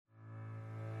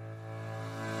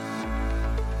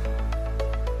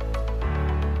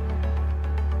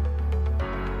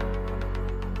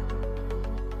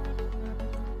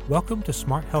Welcome to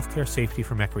Smart Healthcare Safety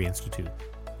from ECRI Institute,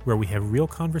 where we have real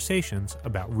conversations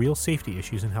about real safety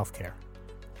issues in healthcare.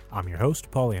 I'm your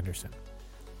host, Paul Anderson.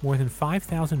 More than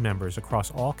 5,000 members across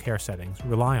all care settings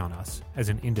rely on us as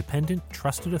an independent,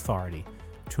 trusted authority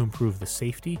to improve the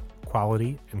safety,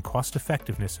 quality, and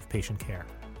cost-effectiveness of patient care.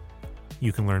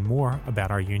 You can learn more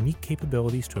about our unique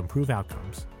capabilities to improve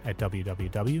outcomes at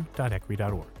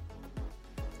www.ecri.org.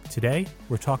 Today,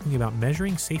 we're talking about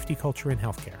measuring safety culture in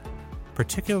healthcare,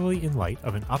 particularly in light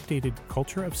of an updated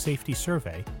Culture of Safety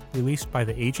survey released by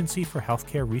the Agency for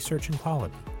Healthcare Research and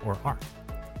Quality, or AHRQ.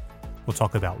 We'll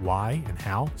talk about why and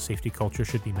how safety culture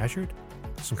should be measured,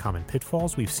 some common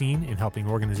pitfalls we've seen in helping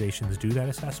organizations do that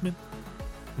assessment,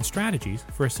 and strategies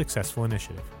for a successful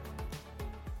initiative.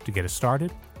 To get us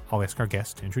started, I'll ask our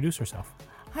guest to introduce herself.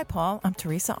 Hi, Paul. I'm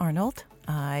Teresa Arnold.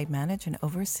 I manage and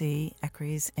oversee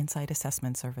ECRI's Insight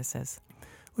Assessment Services.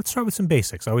 Let's start with some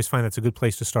basics. I always find that's a good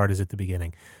place to start is at the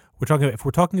beginning. If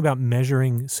we're talking about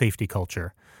measuring safety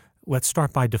culture, let's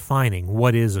start by defining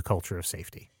what is a culture of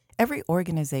safety. Every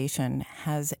organization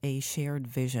has a shared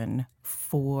vision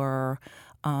for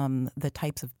the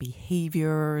types of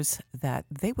behaviors that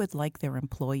they would like their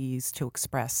employees to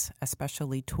express,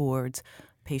 especially towards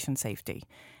patient safety.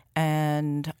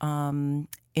 And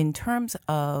in terms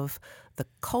of the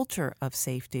culture of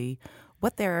safety,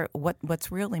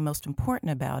 what's really most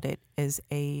important about it is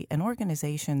an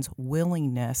organization's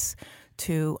willingness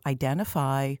to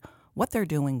identify what they're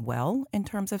doing well in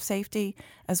terms of safety,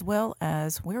 as well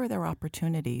as where are their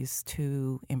opportunities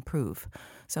to improve.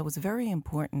 So it's very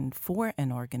important for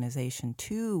an organization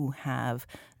to have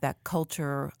that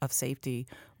culture of safety,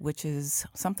 which is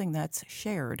something that's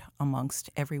shared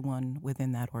amongst everyone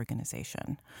within that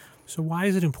organization. So why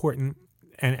is it important,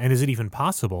 and is it even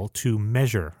possible to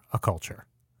measure a culture,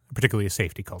 particularly a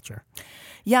safety culture?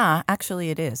 Yeah, actually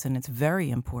it is, and it's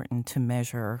very important to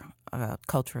measure a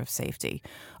culture of safety.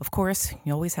 Of course,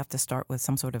 you always have to start with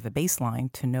some sort of a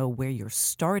baseline to know where you're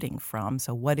starting from.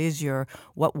 So what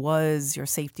was your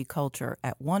safety culture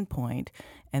at one point,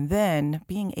 and then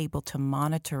being able to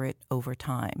monitor it over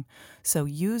time. So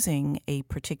using a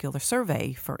particular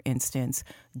survey, for instance,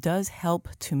 does help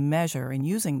to measure, and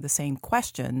using the same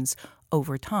questions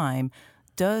over time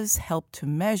does help to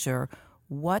measure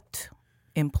what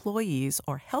employees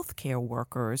or healthcare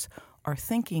workers are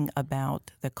thinking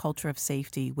about the culture of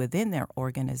safety within their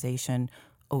organization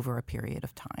over a period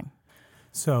of time.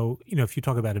 So, if you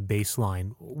talk about a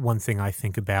baseline, one thing I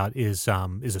think about is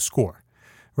a score,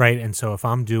 right? And so if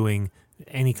I'm doing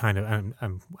any kind of,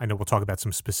 I know we'll talk about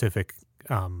some specific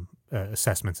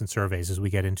assessments and surveys as we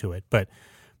get into it, but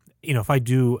if I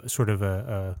do sort of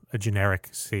a generic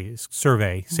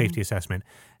survey safety assessment,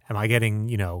 am I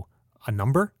getting a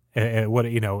number?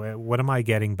 What am I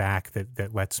getting back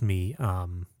that lets me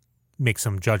make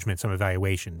some judgment, some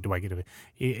evaluation? Do I get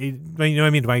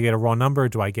do I get a raw number?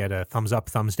 Do I get a thumbs up,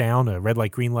 thumbs down, a red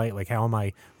light, green light? Like, how am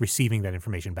I receiving that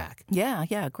information back?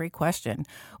 Yeah, great question.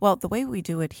 Well, the way we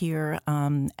do it here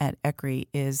at ECRI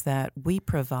is that we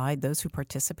provide those who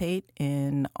participate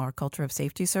in our Culture of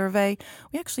Safety survey,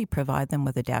 we actually provide them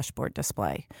with a dashboard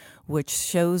display, which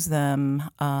shows them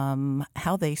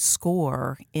how they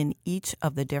score in each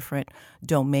of the different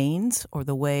domains, or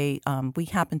the way we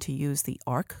happen to use the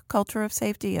AHRQ Culture of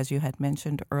Safety, as you had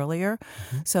mentioned earlier.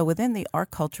 Mm-hmm. So within the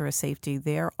AHRQ Culture of Safety,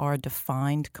 there are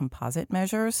defined composite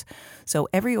measures. So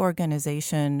every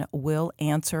organization will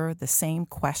answer the same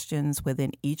questions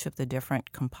within each of the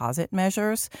different composite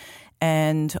measures.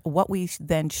 And what we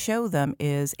then show them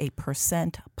is a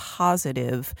percent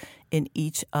positive in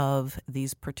each of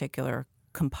these particular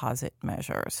composite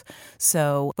measures.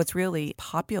 So what's really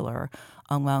popular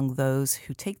among those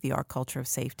who take the AHRQ Culture of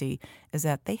Safety is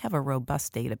that they have a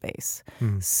robust database.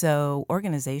 So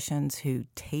organizations who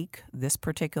take this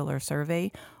particular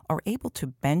survey are able to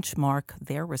benchmark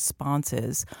their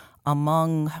responses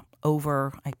among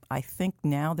I think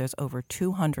now there's over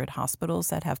 200 hospitals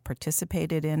that have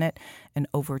participated in it, and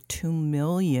over 2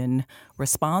 million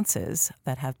responses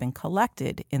that have been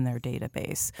collected in their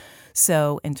database.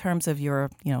 So in terms of your,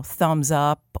 thumbs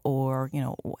up, or,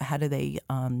 how do they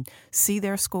see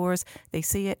their scores? They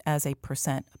see it as a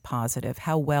percent positive.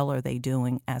 How well are they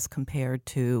doing as compared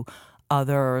to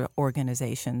other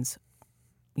organizations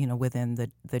within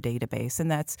the database, and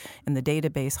the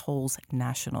database holds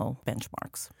national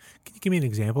benchmarks. Can you give me an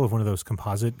example of one of those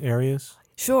composite areas?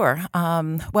 Sure.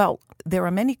 Well, there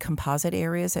are many composite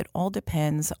areas. It all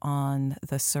depends on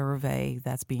the survey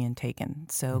that's being taken.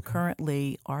 So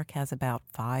currently, ARC has about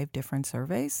 5 different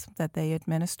surveys that they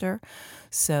administer.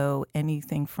 So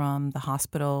anything from the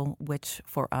hospital, which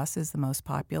for us is the most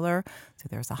popular. So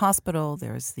there's a hospital,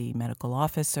 there's the medical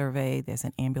office survey, there's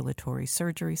an ambulatory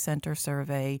surgery center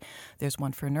survey, there's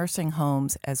one for nursing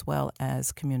homes, as well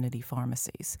as community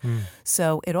pharmacies.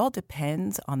 So it all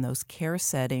depends on those care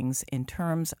settings in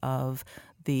terms of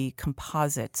the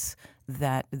composites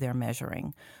that they're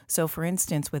measuring. So, for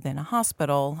instance, within a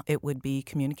hospital, it would be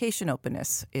communication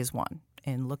openness is one,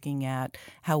 and looking at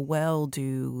how well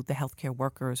do the healthcare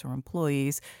workers or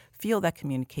employees feel that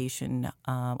communication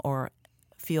or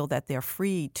feel that they're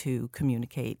free to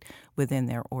communicate within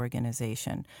their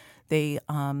organization. There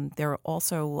are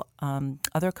also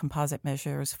other composite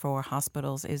measures for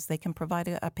hospitals is they can provide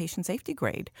a patient safety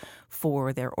grade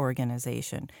for their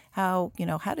organization. How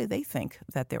do they think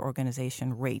that their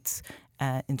organization rates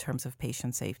in terms of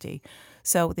patient safety?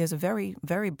 So there's a very,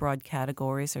 very broad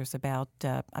categories. There's about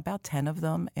 10 of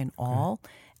them in all,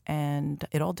 and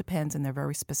it all depends, and they're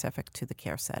very specific to the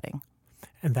care setting.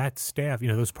 And that staff,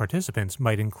 those participants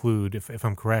might include, if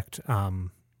I'm correct,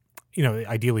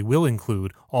 ideally will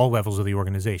include all levels of the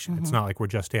organization. It's not like we're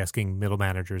just asking middle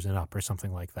managers and up or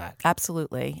something like that.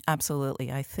 Absolutely. Absolutely.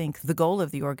 I think the goal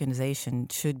of the organization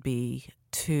should be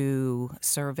to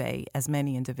survey as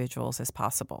many individuals as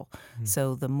possible.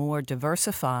 So the more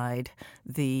diversified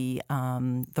the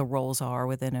roles are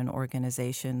within an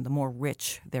organization, the more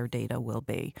rich their data will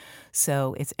be.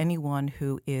 So it's anyone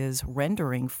who is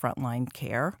rendering frontline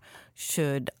care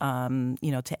should,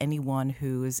 to anyone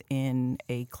who is in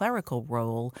a clerical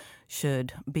role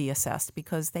should be assessed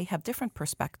because they have different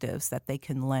perspectives that they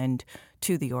can lend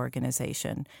to the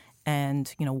organization.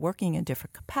 And, working in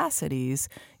different capacities,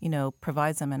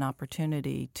 provides them an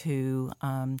opportunity to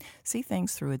see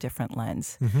things through a different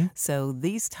lens. So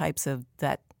these types of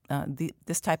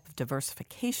this type of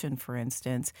diversification, for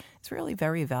instance, is really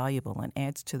very valuable and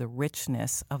adds to the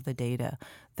richness of the data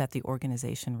that the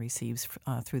organization receives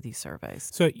through these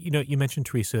surveys. So, you mentioned,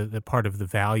 Teresa, that part of the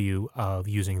value of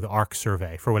using the ARC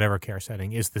survey for whatever care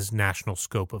setting is this national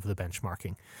scope of the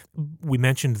benchmarking. We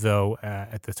mentioned, though,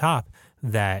 at the top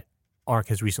that ARC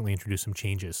has recently introduced some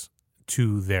changes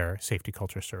to their safety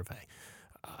culture survey.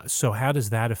 So how does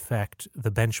that affect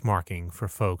the benchmarking for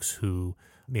folks who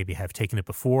maybe have taken it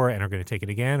before and are going to take it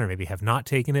again, or maybe have not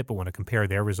taken it but want to compare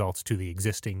their results to the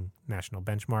existing national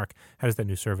benchmark? How does that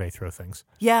new survey throw things?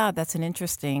 Yeah, that's an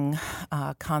interesting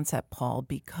concept, Paul,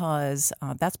 because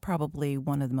that's probably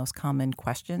one of the most common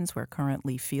questions we're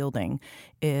currently fielding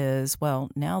is, well,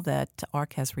 now that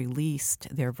ARC has released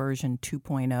their version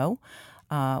 2.0,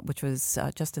 which was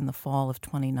just in the fall of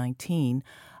 2019,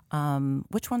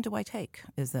 which one do I take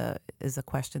is a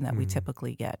question that we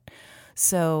typically get.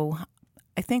 So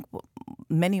I think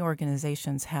many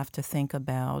organizations have to think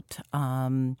about,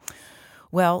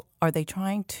 are they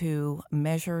trying to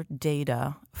measure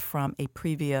data from a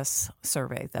previous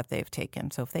survey that they've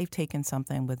taken? So if they've taken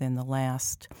something within the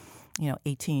last,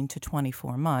 18 to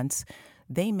 24 months,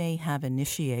 they may have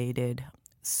initiated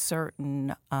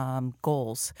certain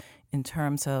goals in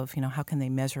terms of how can they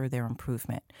measure their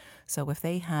improvement. So if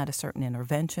they had a certain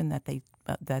intervention that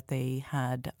they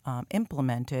had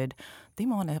implemented, they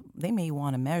may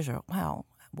want to measure, how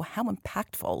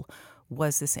impactful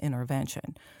was this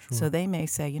intervention? Sure. So they may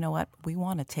say, we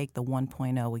want to take the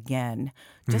 1.0 again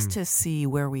just to see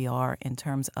where we are in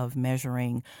terms of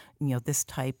measuring, this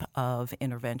type of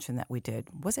intervention that we did.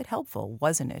 Was it helpful?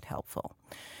 Wasn't it helpful?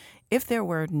 If there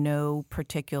were no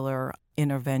particular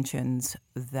interventions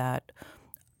that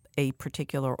a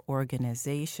particular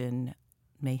organization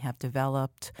may have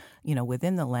developed,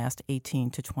 within the last 18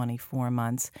 to 24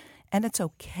 months, and it's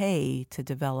okay to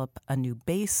develop a new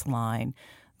baseline,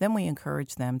 then we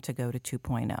encourage them to go to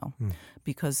 2.0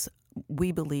 because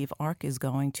we believe ARC is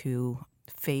going to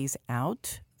phase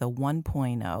out the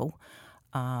 1.0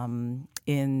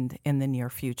 in the near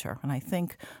future. And I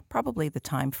think probably the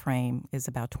time frame is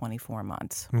about 24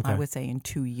 months. Okay. I would say in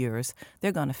 2 years,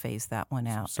 they're going to phase that one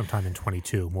out. Sometime in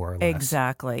 22, more or less.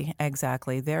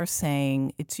 Exactly. They're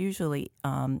saying it's usually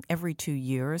every 2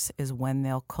 years is when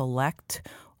they'll collect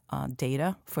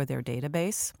data for their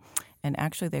database. And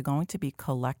actually, they're going to be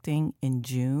collecting in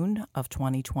June of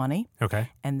 2020.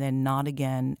 Okay. And then not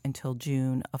again until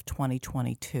June of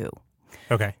 2022.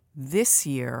 Okay. This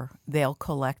year, they'll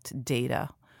collect data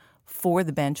for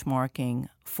the benchmarking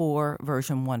for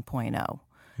version 1.0.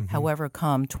 However,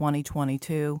 come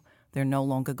 2022, they're no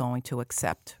longer going to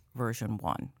accept version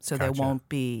 1. So There won't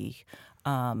be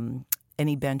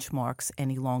any benchmarks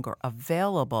any longer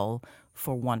available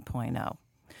for 1.0.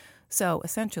 So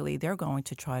essentially, they're going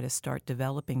to try to start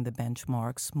developing the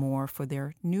benchmarks more for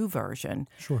their new version,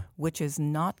 Sure. which is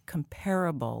not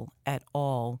comparable at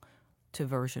all to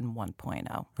version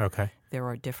 1.0. Okay. There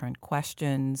are different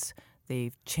questions.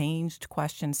 They've changed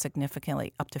questions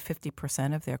significantly. Up to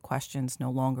 50% of their questions no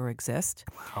longer exist.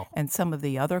 Wow. And some of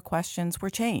the other questions were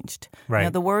changed. Right. Now,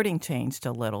 the wording changed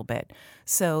a little bit.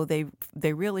 So they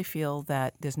really feel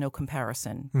that there's no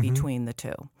comparison between the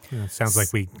two. Yeah, it sounds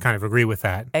like we kind of agree with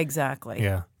that. Exactly.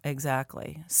 Yeah.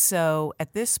 Exactly. So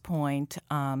at this point,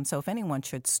 so if anyone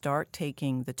should start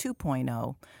taking the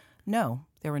 2.0, no,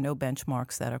 there are no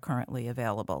benchmarks that are currently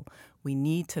available. We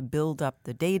need to build up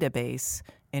the database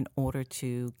in order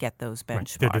to get those benchmarks.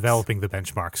 Right. They're developing the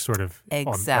benchmarks sort of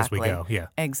as we go. Yeah.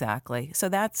 Exactly. So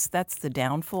that's the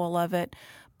downfall of it.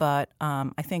 But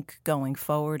I think going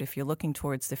forward, if you're looking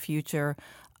towards the future,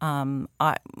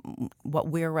 what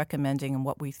we're recommending and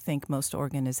what we think most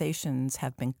organizations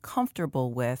have been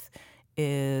comfortable with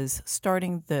is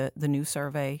starting the new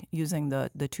survey, using the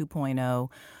 2.0,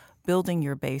 building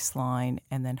your baseline,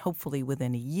 and then hopefully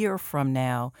within a year from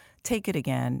now, take it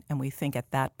again. And we think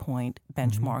at that point,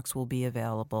 benchmarks will be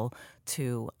available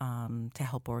to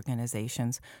help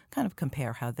organizations kind of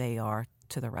compare how they are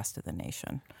to the rest of the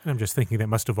nation. I'm just thinking that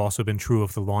must have also been true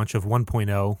of the launch of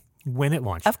 1.0 when it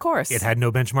launched. Of course. It had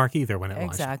no benchmark either when it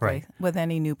launched. Exactly. Right. With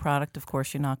any new product, of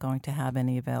course, you're not going to have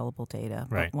any available data.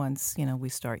 Right. But once, we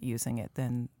start using it,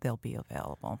 then they'll be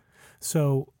available.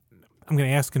 So I'm going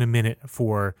to ask in a minute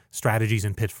for strategies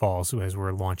and pitfalls as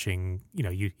we're launching.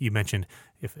 You mentioned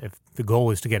if the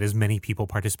goal is to get as many people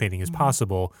participating as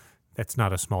possible, that's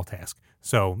not a small task.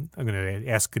 So I'm going to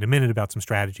ask in a minute about some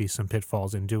strategies, some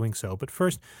pitfalls in doing so. But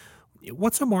first,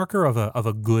 what's a marker of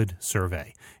a good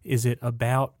survey? Is it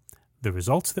about the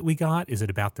results that we got? Is it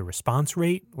about the response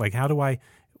rate? Like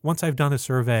once I've done a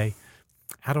survey,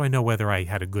 how do I know whether I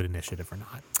had a good initiative or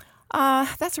not?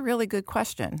 That's a really good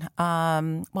question.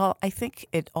 Well, I think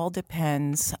it all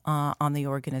depends on the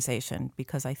organization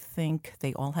because I think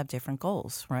they all have different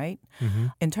goals, right? Mm-hmm.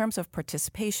 In terms of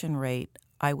participation rate,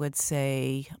 I would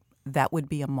say that would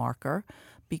be a marker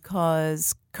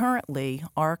because currently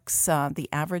AHRQ's, the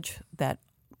average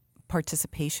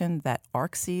participation that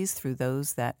AHRQ sees through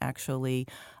those that actually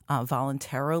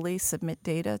voluntarily submit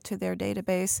data to their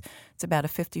database, it's about a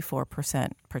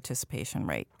 54% participation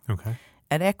rate. Okay.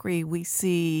 At ECRI, we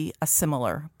see a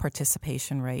similar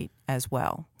participation rate as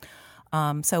well.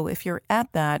 So if you're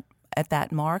at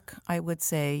that mark, I would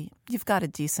say you've got a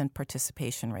decent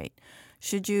participation rate.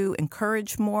 Should you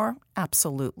encourage more?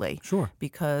 Absolutely. Sure.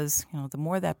 Because the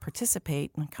more that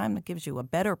participate, it kind of gives you a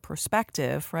better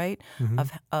perspective, right,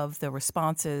 of the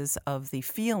responses, of the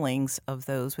feelings of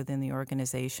those within the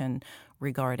organization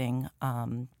regarding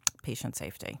patient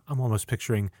safety. I'm almost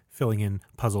picturing filling in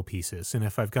puzzle pieces. And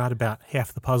if I've got about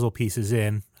half the puzzle pieces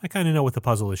in, I kind of know what the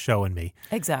puzzle is showing me.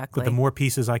 Exactly. But the more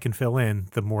pieces I can fill in,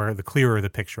 the clearer the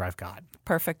picture I've got.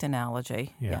 Perfect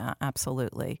analogy. Yeah. Yeah,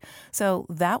 absolutely. So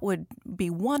that would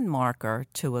be one marker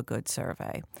to a good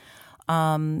survey.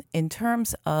 In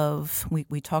terms of,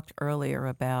 we talked earlier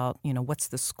about, what's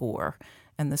the score?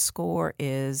 And the score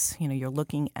is, you're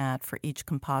looking at, for each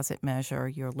composite measure,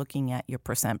 you're looking at your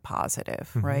percent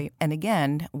positive, right? And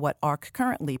again, what AHRQ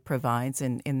currently provides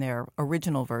in their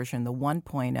original version, the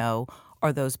 1.0,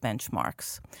 are those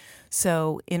benchmarks.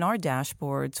 So in our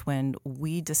dashboards, when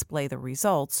we display the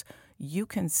results, you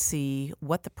can see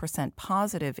what the percent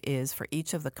positive is for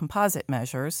each of the composite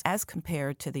measures as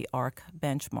compared to the AHRQ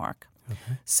benchmark.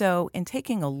 Okay. So in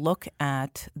taking a look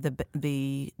at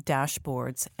the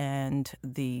dashboards and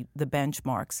the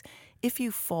benchmarks, if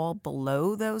you fall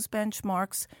below those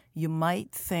benchmarks, you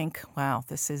might think, wow,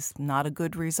 this is not a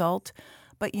good result.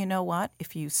 But you know what?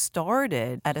 If you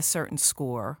started at a certain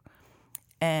score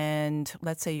and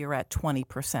let's say you're at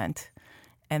 20%,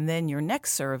 and then your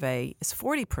next survey is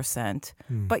 40%,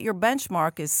 but your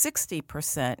benchmark is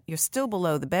 60%, you're still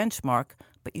below the benchmark,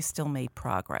 but you still made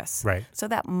progress. Right. So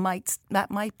that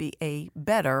might be a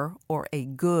better or a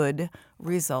good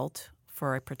result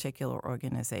for a particular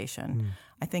organization.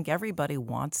 I think everybody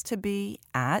wants to be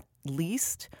at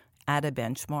least at a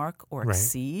benchmark or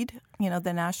exceed,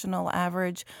 the national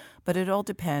average, but it all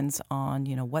depends on,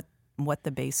 what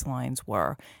the baselines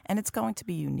were. And it's going to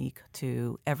be unique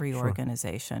to every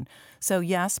organization. So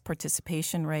yes,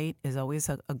 participation rate is always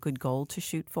a good goal to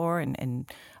shoot for, and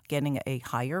getting a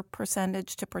higher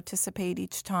percentage to participate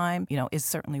each time, is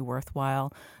certainly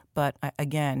worthwhile. But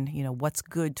again, what's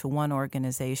good to one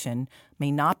organization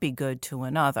may not be good to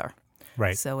another.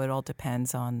 Right. So it all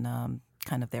depends on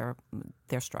kind of their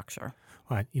structure.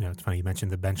 Well, it's funny you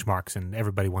mentioned the benchmarks, and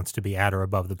everybody wants to be at or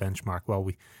above the benchmark. Well,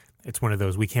 it's one of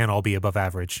those we can't all be above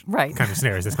average Right. kind of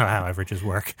scenarios. That's not how averages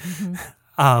work.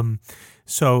 Mm-hmm.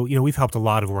 So, we've helped a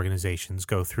lot of organizations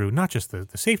go through not just the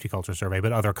safety culture survey,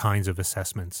 but other kinds of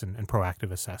assessments and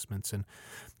proactive assessments. And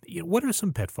what are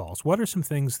some pitfalls? What are some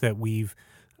things that we've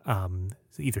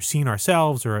either seen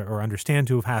ourselves or understand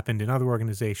to have happened in other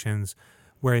organizations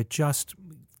where it just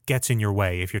gets in your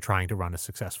way if you're trying to run a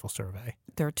successful survey?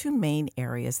 There are two main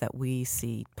areas that we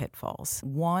see pitfalls.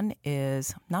 One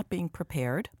is not being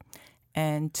prepared,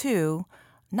 and two,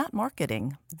 not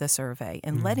marketing the survey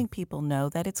and letting people know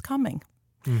that it's coming.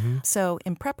 Mm-hmm. So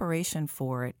in preparation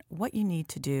for it, what you need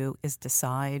to do is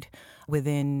decide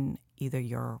within either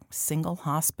your single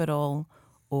hospital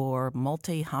or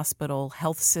multi-hospital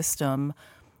health system,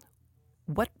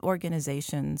 what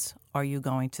organizations are you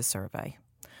going to survey?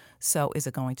 So is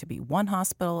it going to be one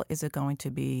hospital? Is it going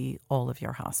to be all of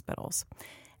your hospitals?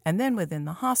 And then within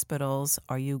the hospitals,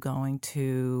 are you going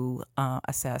to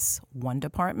assess one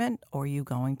department, or are you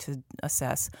going to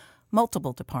assess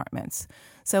multiple departments?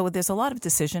 So there's a lot of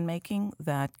decision-making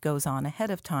that goes on ahead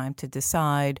of time to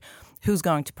decide who's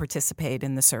going to participate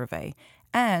in the survey.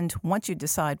 And once you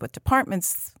decide what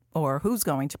departments or who's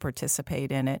going to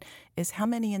participate in it, is how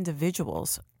many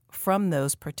individuals from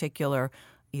those particular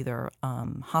either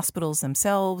hospitals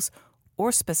themselves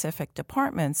or specific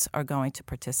departments are going to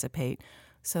participate,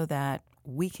 so that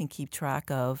we can keep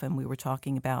track of, and we were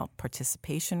talking about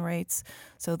participation rates,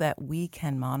 so that we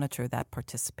can monitor that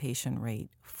participation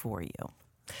rate for you.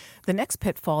 The next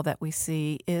pitfall that we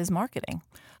see is marketing.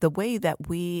 The way that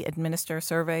we administer a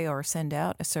survey or send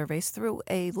out a survey is through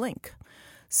a link.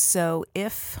 So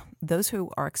if those who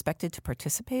are expected to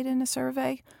participate in a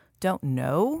survey don't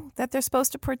know that they're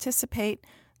supposed to participate,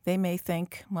 they may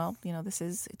think, well,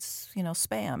 it's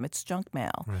spam, it's junk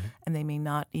mail, Right. and they may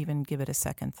not even give it a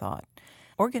second thought.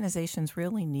 Organizations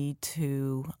really need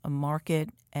to market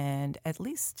and at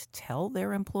least tell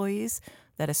their employees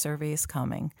that a survey is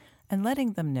coming, and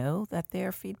letting them know that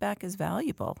their feedback is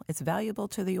valuable. It's valuable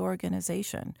to the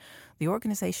organization. The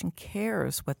organization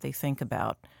cares what they think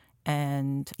about,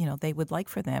 and they would like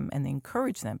for them and they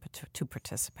encourage them to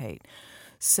participate.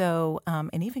 So,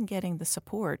 and even getting the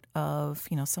support of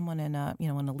someone in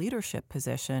a leadership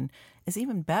position is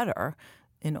even better,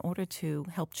 in order to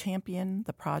help champion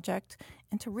the project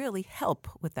and to really help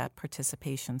with that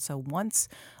participation. So once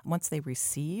they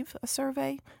receive a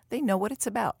survey, they know what it's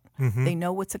about. Mm-hmm. They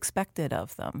know what's expected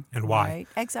of them. And why. Right?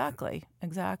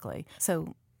 Exactly.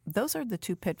 So those are the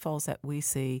two pitfalls that we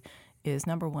see. Is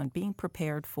number one, being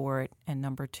prepared for it, and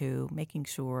number two, making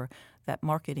sure that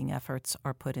marketing efforts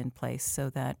are put in place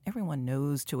so that everyone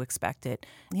knows to expect it,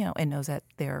 and knows that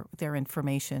their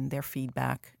information, their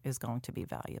feedback is going to be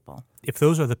valuable. If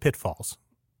those are the pitfalls,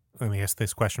 let me ask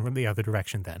this question from the other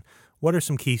direction then. What are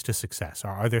some keys to success?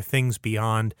 Are there things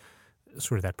beyond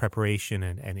sort of that preparation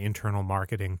and internal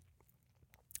marketing,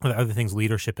 or other things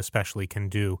leadership especially can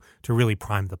do to really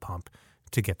prime the pump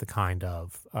to get the kind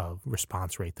of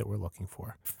response rate that we're looking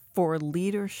for? For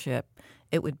leadership,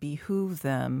 it would behoove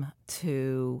them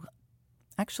to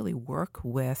actually work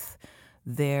with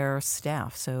their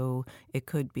staff. So it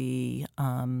could be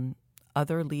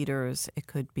other leaders, it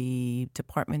could be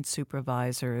department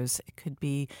supervisors, it could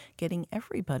be getting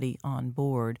everybody on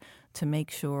board to make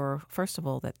sure, first of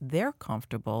all, that they're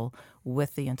comfortable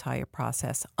with the entire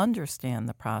process, understand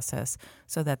the process,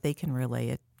 so that they can relay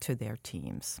it to their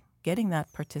teams. Getting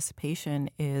that participation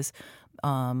is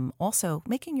also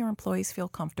making your employees feel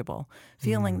comfortable,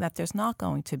 feeling that there's not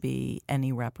going to be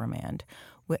any reprimand.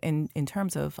 In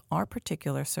terms of our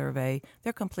particular survey,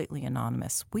 they're completely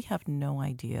anonymous. We have no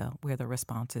idea where the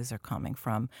responses are coming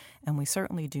from, and we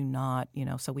certainly do not,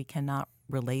 so we cannot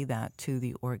relay that to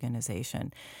the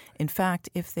organization. In fact,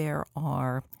 if there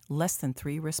are less than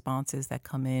 3 responses that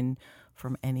come in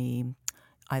from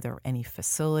either any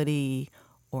facility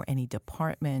or any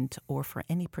department or for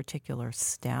any particular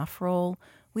staff role,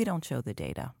 we don't show the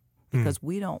data, because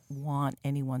we don't want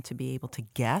anyone to be able to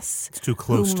guess. It's too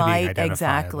close to being identifiable.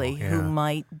 Exactly, yeah. Who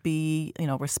might be,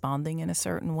 responding in a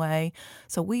certain way.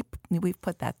 So we've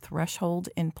put that threshold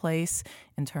in place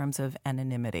in terms of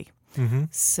anonymity. Mm-hmm.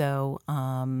 So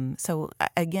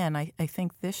again, I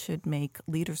think this should make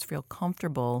leaders feel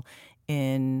comfortable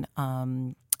in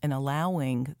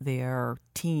allowing their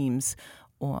teams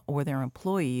or their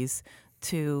employees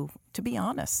to be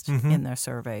honest in their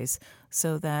surveys,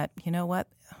 so that,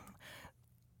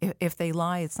 if they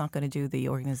lie, it's not going to do the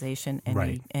organization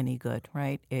Right. any good,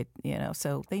 right?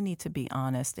 So they need to be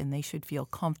honest, and they should feel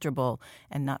comfortable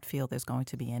and not feel there's going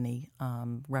to be any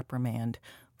reprimand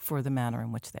for the manner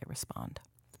in which they respond.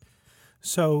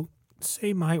 So,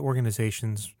 say my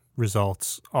organization's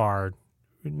results are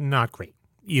not great,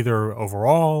 either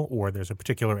overall or there's a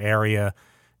particular area.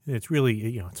 It's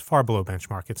really, it's far below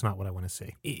benchmark. It's not what I want to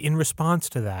see. In response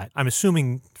to that, I'm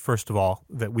assuming, first of all,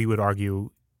 that we would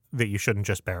argue that you shouldn't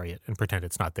just bury it and pretend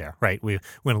it's not there, right? We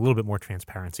want a little bit more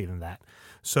transparency than that.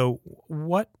 So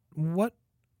what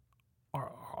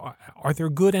are there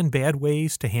good and bad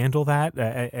ways to handle that?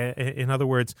 In other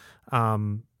words,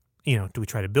 do we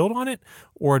try to build on it,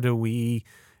 or do we?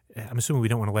 I'm assuming we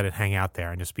don't want to let it hang out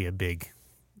there and just be a big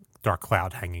dark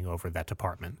cloud hanging over that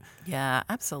department. Yeah,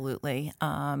 absolutely.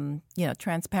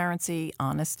 Transparency,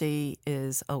 honesty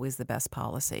is always the best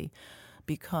policy,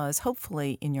 because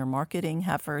hopefully in your marketing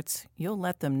efforts, you'll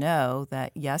let them know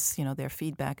that, yes, their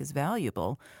feedback is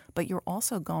valuable, but you're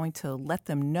also going to let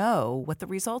them know what the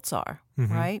results are,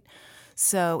 right?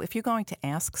 So if you're going to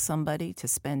ask somebody to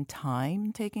spend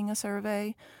time taking a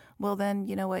survey, well, then,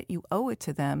 you know what? You owe it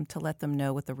to them to let them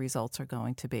know what the results are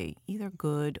going to be, either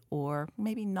good or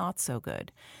maybe not so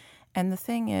good. And the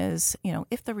thing is,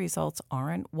 if the results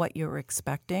aren't what you're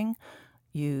expecting,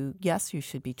 you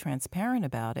should be transparent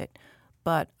about it.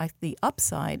 But the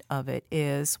upside of it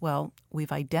is, well,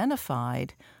 we've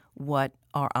identified what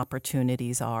our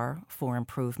opportunities are for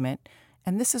improvement,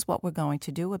 and this is what we're going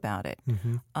to do about it.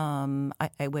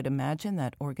 I would imagine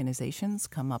that organizations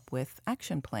come up with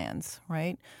action plans,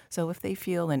 right? So if they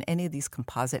feel in any of these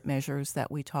composite measures that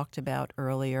we talked about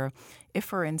earlier, if,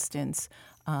 for instance,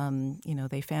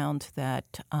 they found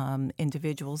that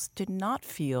individuals did not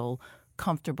feel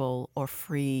comfortable or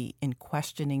free in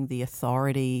questioning the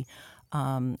authority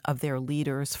of their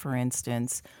leaders, for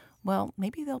instance, well,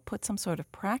 maybe they'll put some sort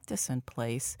of practice in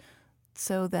place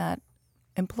so that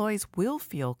employees will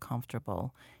feel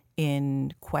comfortable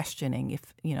in questioning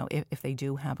if they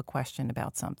do have a question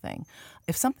about something.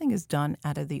 If something is done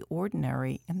out of the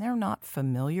ordinary and they're not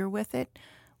familiar with it,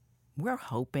 we're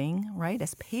hoping, right,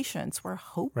 as patients, we're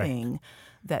hoping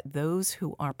that those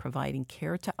who are providing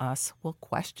care to us will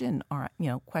question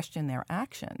their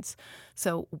actions.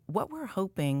 So what we're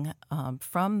hoping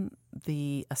from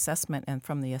the assessment and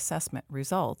from the assessment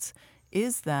results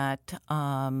is that,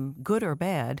 good or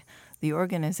bad, the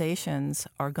organizations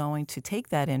are going to take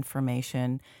that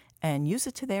information and use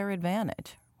it to their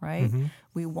advantage, right?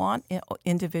 We want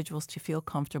individuals to feel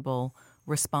comfortable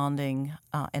responding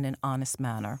in an honest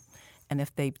manner. And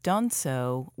if they've done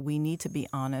so, we need to be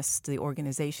honest. The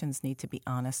organizations need to be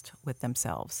honest with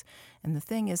themselves. And the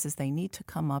thing is they need to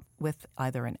come up with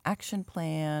either an action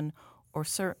plan or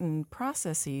certain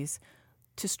processes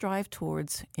to strive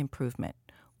towards improvement.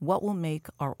 What will make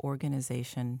our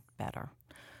organization better?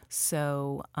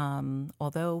 So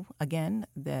although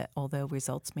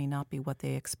results may not be what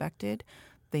they expected,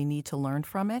 they need to learn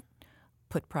from it,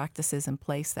 put practices in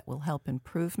place that will help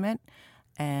improvement,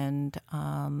 and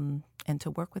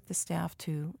to work with the staff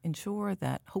to ensure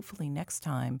that hopefully next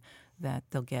time that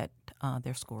they'll get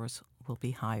their scores will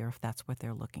be higher if that's what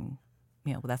they're looking.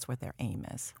 That's what their aim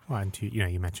is. Well, and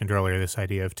you mentioned earlier this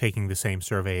idea of taking the same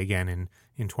survey again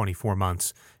in 24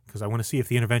 months, because I want to see if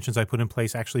the interventions I put in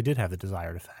place actually did have the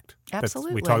desired effect.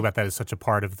 Absolutely. We talk about that as such a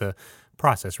part of the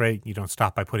process, right? You don't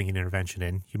stop by putting an intervention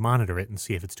in. You monitor it and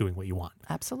see if it's doing what you want.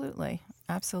 Absolutely.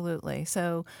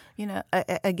 So,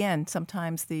 again,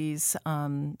 sometimes these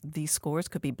scores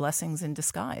could be blessings in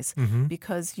disguise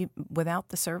because without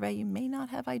the survey, you may not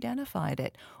have identified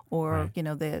it, or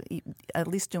at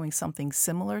least doing something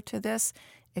similar to this.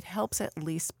 It helps at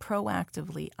least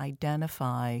proactively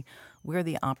identify where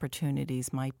the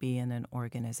opportunities might be in an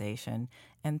organization,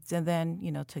 and then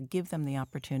to give them the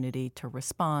opportunity to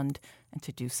respond and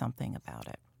to do something about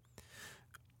it.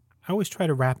 I always try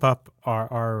to wrap up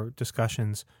our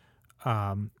discussions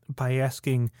by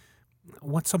asking,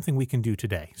 what's something we can do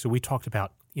today? So we talked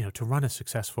about, to run a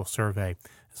successful survey,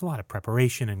 there's a lot of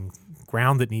preparation and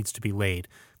ground that needs to be laid.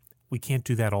 We can't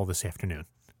do that all this afternoon,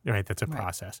 right? That's a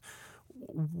process.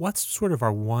 What's sort of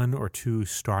our one or two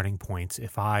starting points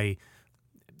if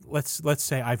let's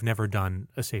say I've never done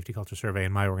a safety culture survey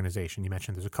in my organization. You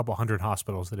mentioned there's a couple hundred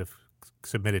hospitals that have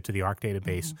submitted to the ARC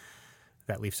database.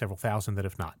 That leaves several thousand that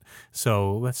have not.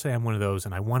 So let's say I'm one of those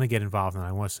and I want to get involved and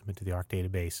I want to submit to the ARC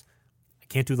database. I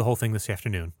can't do the whole thing this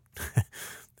afternoon.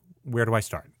 Where do I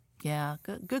start? Yeah,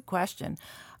 good question.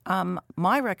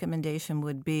 My recommendation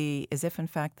would be is if, in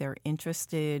fact, they're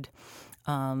interested,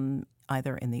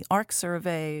 either in the ARC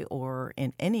survey or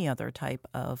in any other type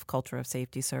of culture of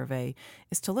safety survey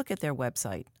is to look at their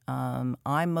website.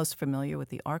 I'm most familiar with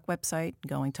the ARC website.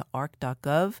 Going to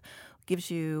arc.gov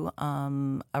gives you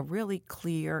a really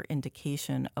clear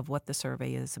indication of what the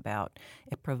survey is about.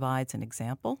 It provides an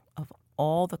example of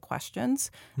all the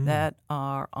questions that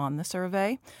are on the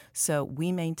survey. So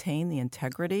we maintain the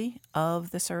integrity of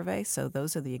the survey. So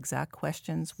those are the exact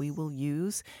questions we will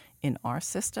use in our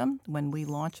system when we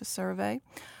launch a survey.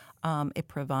 It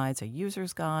provides a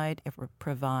user's guide. It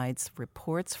provides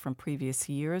reports from previous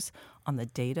years on the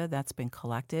data that's been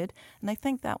collected. And I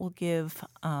think that will give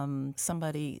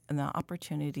somebody an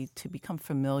opportunity to become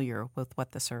familiar with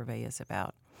what the survey is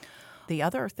about. The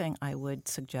other thing I would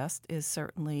suggest is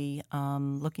certainly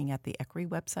looking at the ECRI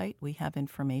website. We have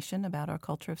information about our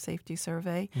Culture of Safety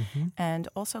survey and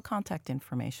also contact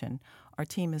information. Our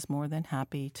team is more than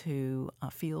happy to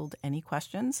field any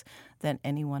questions that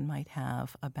anyone might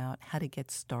have about how to get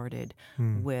started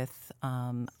with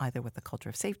either with the Culture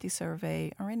of Safety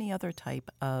survey or any other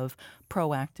type of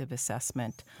proactive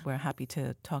assessment. We're happy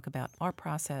to talk about our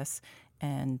process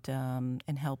and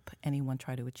help anyone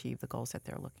try to achieve the goals that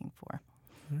they're looking for.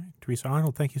 All right. Teresa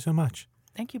Arnold, thank you so much.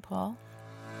 Thank you, Paul.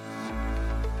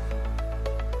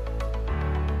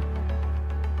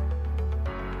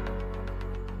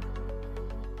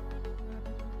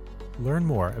 Learn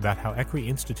more about how ECRI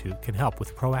Institute can help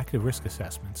with proactive risk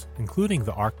assessments, including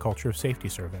the ARC Culture of Safety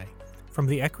survey, from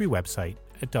the ECRI website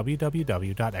at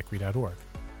www.ecri.org.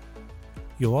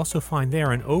 You'll also find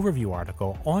there an overview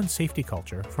article on safety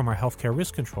culture from our Healthcare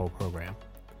Risk Control program.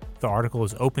 The article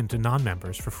is open to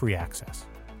non-members for free access.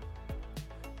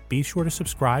 Be sure to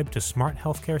subscribe to Smart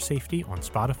Healthcare Safety on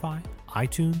Spotify,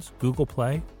 iTunes, Google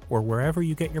Play, or wherever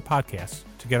you get your podcasts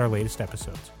to get our latest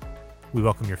episodes. We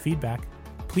welcome your feedback.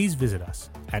 Please visit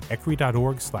us at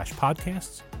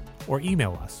ecri.org/podcasts or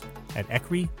email us at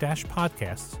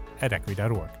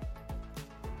ecri-podcasts@ecri.org.